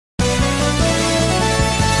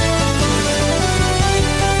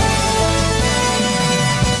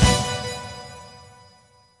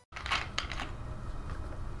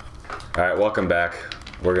All right, welcome back.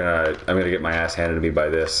 I'm gonna get my ass handed to me by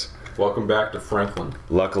this. Welcome back to Franklin.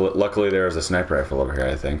 Luckily there is a sniper rifle over here,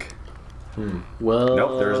 I think. Well...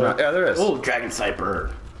 Nope, there's not. Yeah, there is. Oh, Dragon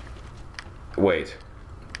Sniper. Wait.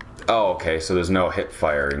 Oh, okay, so there's no hip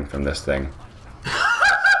firing from this thing.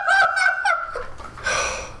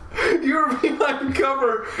 You were behind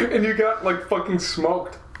cover and you got like fucking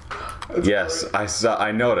smoked. That's yes, great.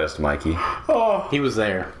 I noticed, Mikey. Oh. He was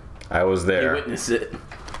there. I was there. He witnessed it.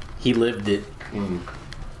 He lived it.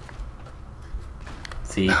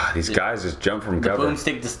 See, these guys just jump from cover. The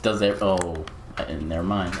boomstick just does it. Oh, and never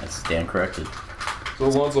mind. I stand corrected. So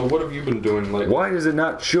Alonzo, what have you been doing lately? Why is it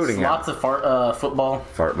not shooting him? Lots of football.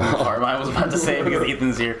 Fartball. I was about to say because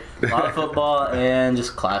Ethan's here. A lot of football and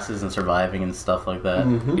just classes and surviving and stuff like that.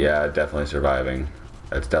 Yeah, definitely surviving.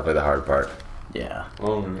 That's definitely the hard part. Yeah.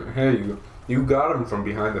 Oh, hey, you got him from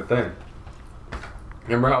behind the thing.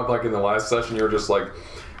 Remember how, like, in the last session you were just like,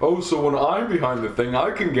 oh, so when I'm behind the thing, I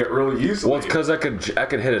can get really easily. Well, it's because I could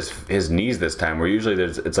hit his knees this time, where usually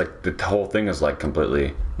it's like the whole thing is like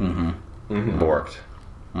completely borked.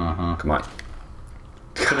 Come on.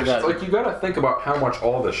 It's like you gotta think about how much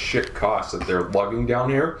all the shit costs that they're lugging down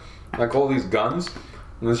here, like all these guns,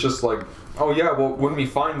 and it's just like, oh yeah, well when we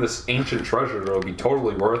find this ancient treasure, it'll be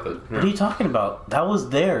totally worth it. What are you talking about? That was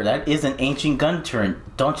there. That is an ancient gun turret.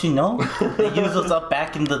 Don't you know? They used those up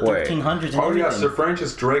back in the 1300s. And oh everything. yeah, Sir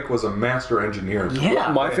Francis Drake was a master engineer. Yeah.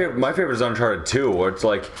 My favorite is Uncharted 2, where it's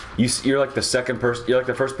like you're like the second person, you're like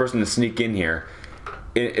the first person to sneak in here.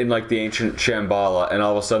 In like the ancient Shambhala, and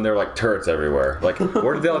all of a sudden there were like turrets everywhere. Like,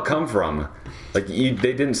 where did they all come from? Like, they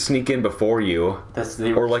didn't sneak in before you, or it's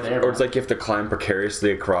like you have to climb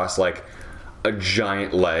precariously across like a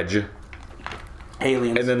giant ledge.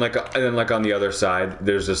 Aliens. And then like on the other side,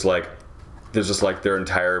 there's just like their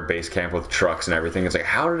entire base camp with trucks and everything. It's like,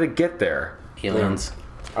 how did it get there? Aliens.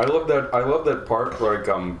 I love that part, like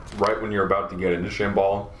right when you're about to get into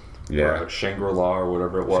Shambhala. Yeah, Shangri-La or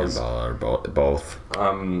whatever it was. Shangri-La or both.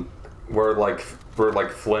 Where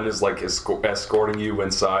Flynn is like escorting you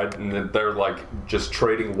inside, and they're like just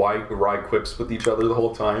trading wry quips with each other the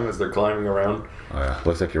whole time as they're climbing around. Oh yeah,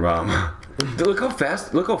 looks like your mom. Dude, look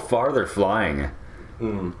how far they're flying.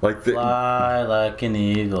 Like fly like an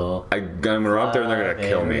eagle. I'm gonna run up there and they're gonna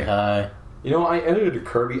kill me. High. You know, I edited a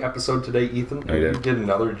Kirby episode today, Ethan. Oh, you did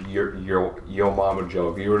another yo mama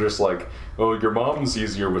joke. You were just like, "Oh, your mom's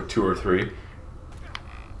easier with 2 or 3."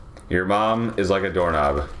 Your mom is like a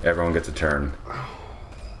doorknob. Everyone gets a turn.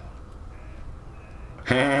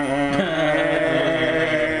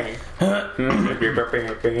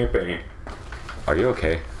 Are you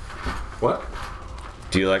okay? What?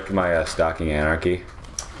 Do you like my stocking anarchy?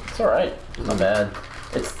 It's alright. Not bad.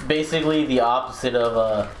 It's basically the opposite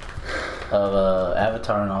of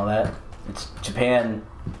Avatar and all that. It's Japan.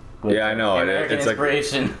 With yeah, I know. American it's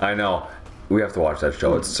inspiration. Like, I know. We have to watch that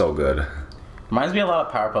show. It's so good. Reminds me a lot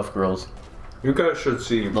of Powerpuff Girls. You guys should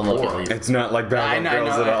see more. It's not like Powerpuff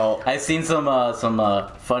Girls at all. I've seen some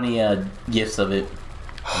funny gifs of it.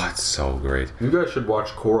 Oh, it's so great. You guys should watch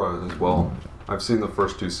Korra as well. I've seen the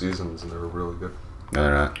first 2 seasons and they were really good. No,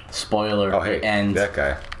 they're not. Spoiler. Oh, hey, that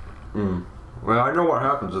guy. Well, I know what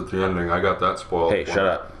happens at the ending. I got that spoiled. Hey, shut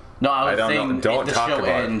up. No, I was saying Don't the talk show about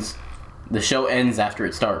ends. The show ends after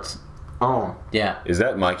it starts. Oh. Yeah. Is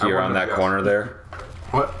that Mikey around that corner there?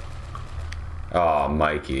 What? Oh,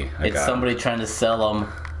 Mikey. It's somebody trying to sell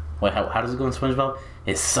them. Wait, how does it go in SpongeBob?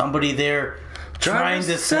 Is somebody there trying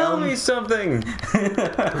to sell me something?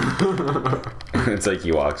 It's like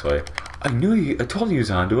he walks away. I told you he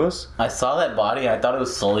was onto us. I saw that body. I thought it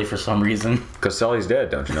was Sully for some reason. Because Sully's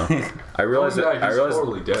dead, don't you know? I realized he's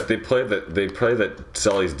totally dead. They play that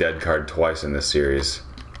Sully's dead card twice in this series.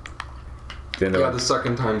 The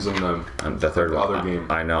second time's in the third one. Other game.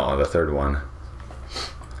 I know, the third one.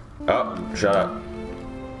 Oh, shut up.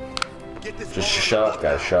 Just shut up,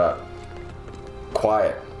 guys. Shut up.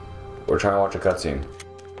 Quiet. We're trying to watch a cutscene.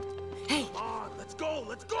 Hey. Let's go.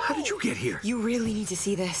 How did you get here? You really need to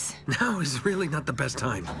see this. Now is really not the best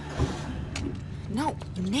time. No,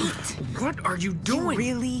 Nate. What are you doing? You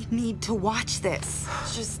really need to watch this.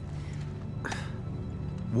 Just...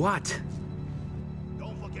 What?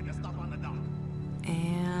 Don't forget to stop on the dock.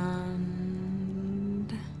 And...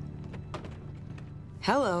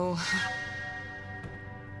 Hello.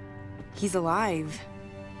 He's alive.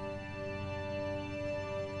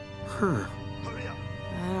 Huh. Hurry up.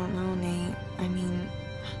 I don't know, Nate. I mean...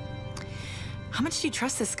 How much do you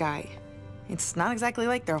trust this guy? It's not exactly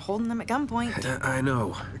like they're holding him at gunpoint. I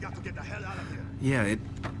know. We got to get the hell out of here. Yeah, it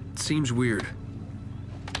seems weird.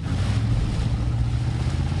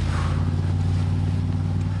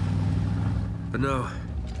 But no,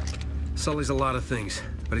 Sully's a lot of things,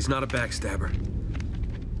 but he's not a backstabber.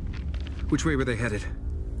 Which way were they headed?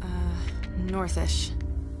 Northish.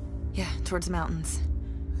 Yeah, towards the mountains.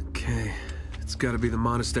 Okay, it's gotta be the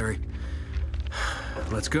monastery.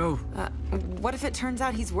 Let's go. What if it turns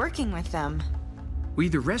out he's working with them? We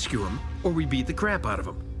either rescue him, or we beat the crap out of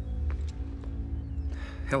him.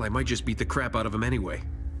 Hell, I might just beat the crap out of him anyway.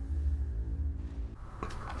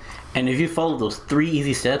 And if you follow those 3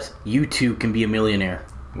 easy steps, you too can be a millionaire.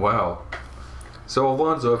 Wow. So,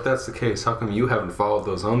 Alonzo, if that's the case, how come you haven't followed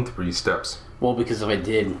those own 3 steps? Well, because if I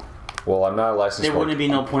did, Well, I'm not a licensed there wouldn't be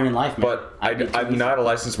no point in life, man. But I'm not a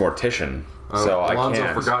licensed mortician, so I can't.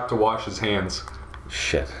 Alonzo forgot to wash his hands.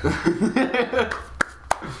 Shit.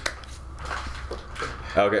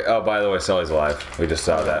 Okay. Oh, by the way, Sully's alive. We just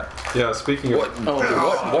saw that. Yeah, speaking of...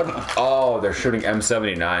 What? Oh, they're shooting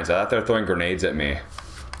M79s. I thought they were throwing grenades at me.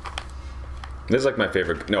 This is like my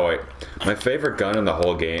favorite. No, wait. My favorite gun in the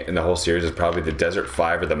whole game, in the whole series, is probably the Desert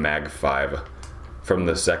 5 or the Mag 5 from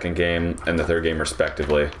the second game and the third game,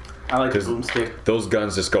 respectively. I like the boomstick. Those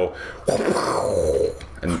guns just go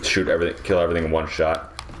and shoot everything, kill everything in one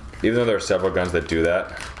shot. Even though there are several guns that do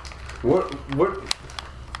that.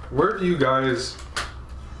 Where do you guys...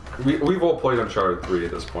 We've all played Uncharted 3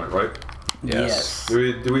 at this point, right? Yes.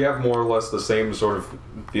 Do we have more or less the same sort of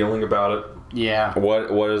feeling about it? Yeah.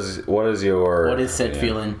 What is your... What is said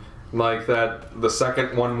feeling? Like that the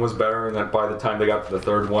second one was better, and that by the time they got to the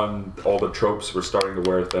third one, all the tropes were starting to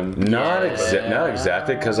wear thin. Not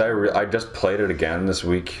exactly, because I just played it again this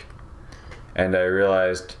week, and I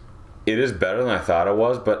realized it is better than I thought it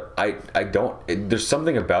was, but I don't... there's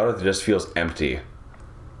something about it that just feels empty.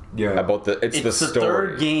 Yeah. About it's the story.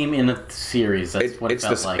 Third game in a series. That's what it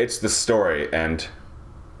felt like. It's the story, and...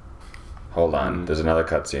 Hold on, there's another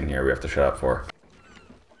cutscene here we have to shut up for.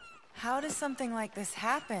 How does something like this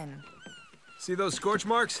happen? See those scorch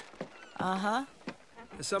marks? Uh-huh.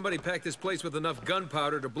 Somebody packed this place with enough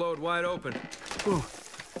gunpowder to blow it wide open. Ooh.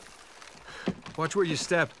 Watch where you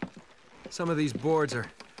step. Some of these boards are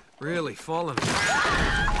really falling.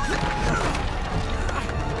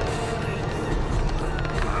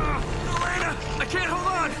 I can't hold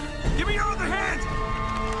on! Give me your other hand!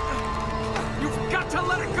 You've got to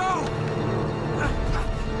let it go!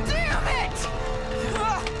 Damn it!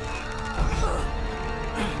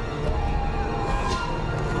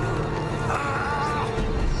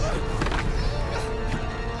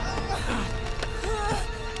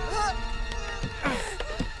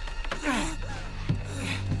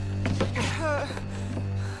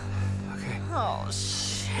 Okay. Oh,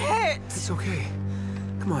 shit! It's okay.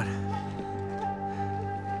 Come on.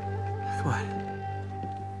 Come on.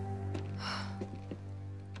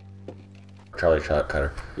 Charlie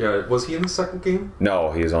Cutter. Yeah, was he in the second game?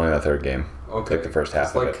 No, he's only in the third game. Okay. Like the first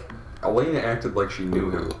half of it. Elena acted like she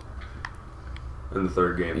knew him in the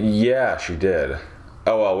third game. Yeah, she did.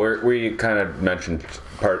 Oh well, we kind of mentioned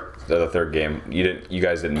part of the third game. You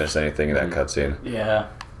guys didn't miss anything in that cutscene. Yeah.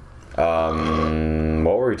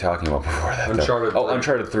 What were we talking about before that? Uncharted 3.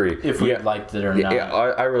 Uncharted 3. If we liked it or not. Yeah,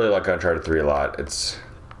 I really like Uncharted 3 a lot. It's...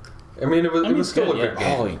 I mean, it was still a good, good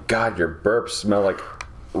game. Holy God, your burps smell like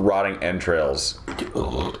rotting entrails.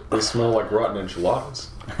 They smell like rotten enchiladas.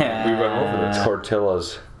 We went over this.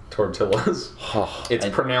 Tortillas. Tortillas. It's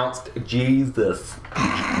pronounced Jesus.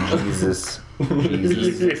 Jesus.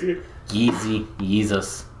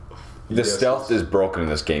 Jesus. The stealth is broken in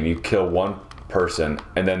this game. You kill one person,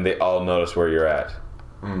 and then they all notice where you're at.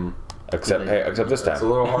 Except this time. It's a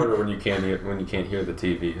little harder when you can't hear the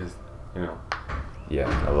TV. You know.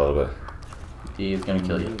 Yeah, a little bit. He's gonna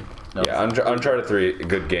kill you. Nope. Yeah, Uncharted 3,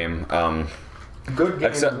 good game. Good game.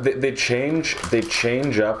 Except they change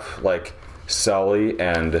up like Sully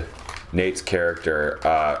and Nate's character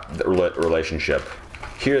relationship.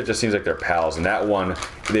 Here it just seems like they're pals, and that one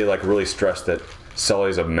they like really stress that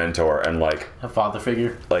Sully's a mentor and like a father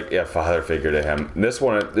figure. Like yeah, father figure to him. And this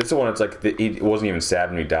one, it's like he wasn't even sad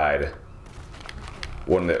when he died.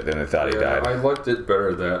 When they thought he died. I liked it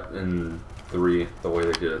better that in 3, the way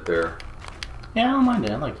they did it there. Yeah, I don't mind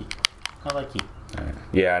it. I like it. Right.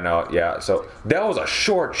 Yeah, no, yeah. So that was a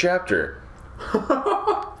short chapter.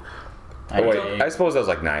 I suppose that was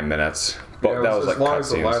like 9 minutes, but Yeah, that was like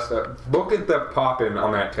cutscenes. Look at that pop-in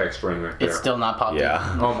on that text ring right there. It's still not popping.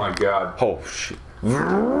 Yeah. Oh my God. Oh shit.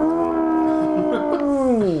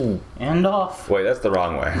 And off. Wait, that's the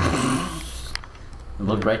wrong way. It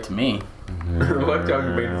looked right to me. I liked how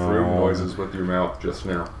you made vroom noises with your mouth just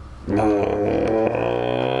now.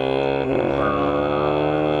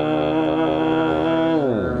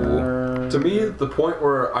 To me, the point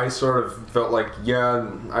where I sort of felt like, yeah,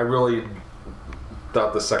 I really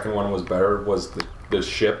thought the second one was better was the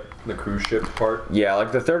ship The cruise ship part. Yeah,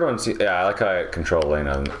 like the third one. Yeah, I like how I control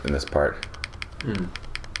Lena in this part.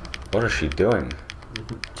 What is she doing?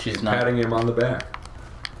 She's not Patting him on the back.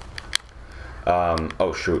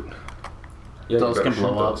 Oh shoot. Yeah, Those you can better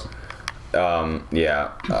blow shoot up.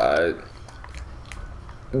 Yeah.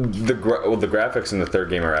 The graphics in the third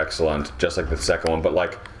game are excellent, just like the second one. But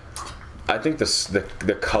like, I think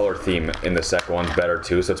the color theme in the second one's better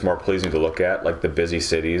too, so it's more pleasing to look at. Like the busy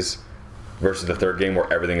cities, versus the third game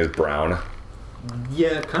where everything is brown.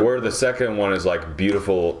 Yeah, kind Where the second one is like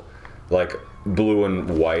beautiful, like blue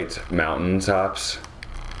and white mountain tops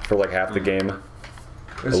for like half the game.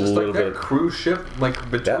 It's a just little like that bit- cruise ship, like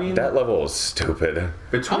between That level is stupid.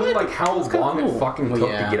 between like how it's kinda long cool. it fucking Well, took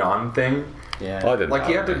yeah. to get on thing. Yeah. Oh, I didn't Like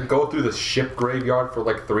you bother had to me. go through the ship graveyard for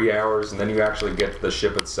like 3 hours, and then you actually get to the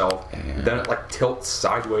ship itself. Yeah. Then it like tilts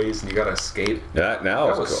sideways, and you gotta escape. Now That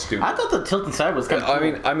it's was cool. stupid. I thought the tilting side was kind of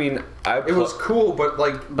cool. I mean, It was cool, but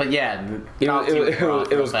like But yeah, It not was, too it, raw, was,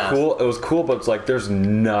 it real was fast. cool. It was cool, but it's like there's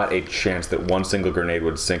not a chance that one single grenade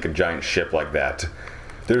would sink a giant ship like that.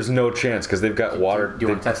 There's no chance because they've got water. Do you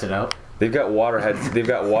want to test it out? They've got They've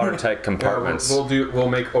got watertight compartments. we'll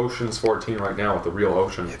make Oceans 14 right now with the real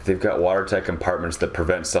ocean. They've got watertight compartments that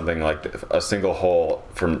prevent something like a single hole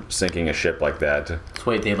from sinking a ship like that. That's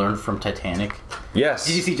what they learned from Titanic. Yes.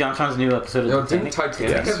 Did you see John Conn's new episode No, of didn't Titanic?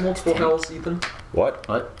 Titanic Yes. have multiple hulls, Ethan? What?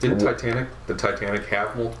 What? Didn't the Titanic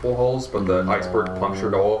have multiple hulls, but the iceberg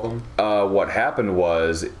punctured all of them? What happened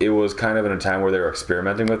was it was kind of in a time where they were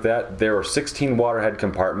experimenting with that. There were 16 waterhead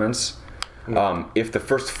compartments. If the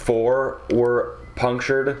first 4 were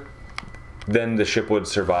punctured, then the ship would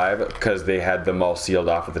survive because they had them all sealed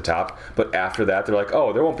off at the top. But after that, they're like,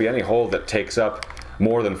 oh, there won't be any hole that takes up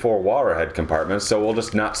more than 4 waterhead compartments, so we'll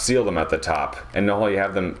just not seal them at the top and only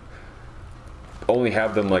have them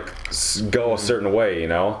like go a certain way, you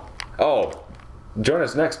know? Oh, join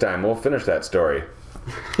us next time. We'll finish that story.